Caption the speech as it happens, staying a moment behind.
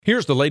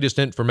Here's the latest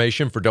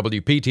information for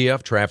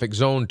WPTF Traffic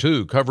Zone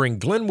 2, covering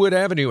Glenwood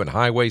Avenue and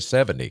Highway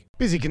 70.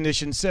 Busy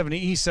conditions 70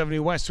 east, 70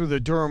 west through the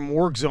Durham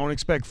work zone.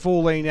 Expect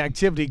full lane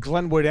activity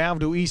Glenwood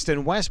Avenue east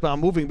and westbound,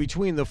 moving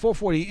between the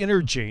 440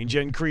 interchange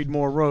and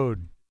Creedmoor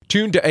Road.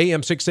 Tune to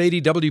AM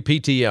 680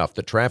 WPTF,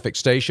 the traffic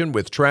station,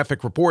 with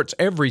traffic reports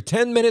every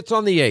 10 minutes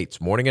on the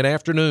 8s, morning and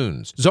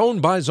afternoons.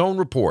 Zone-by-zone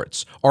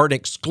reports are an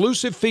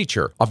exclusive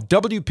feature of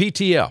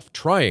WPTF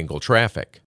Triangle Traffic.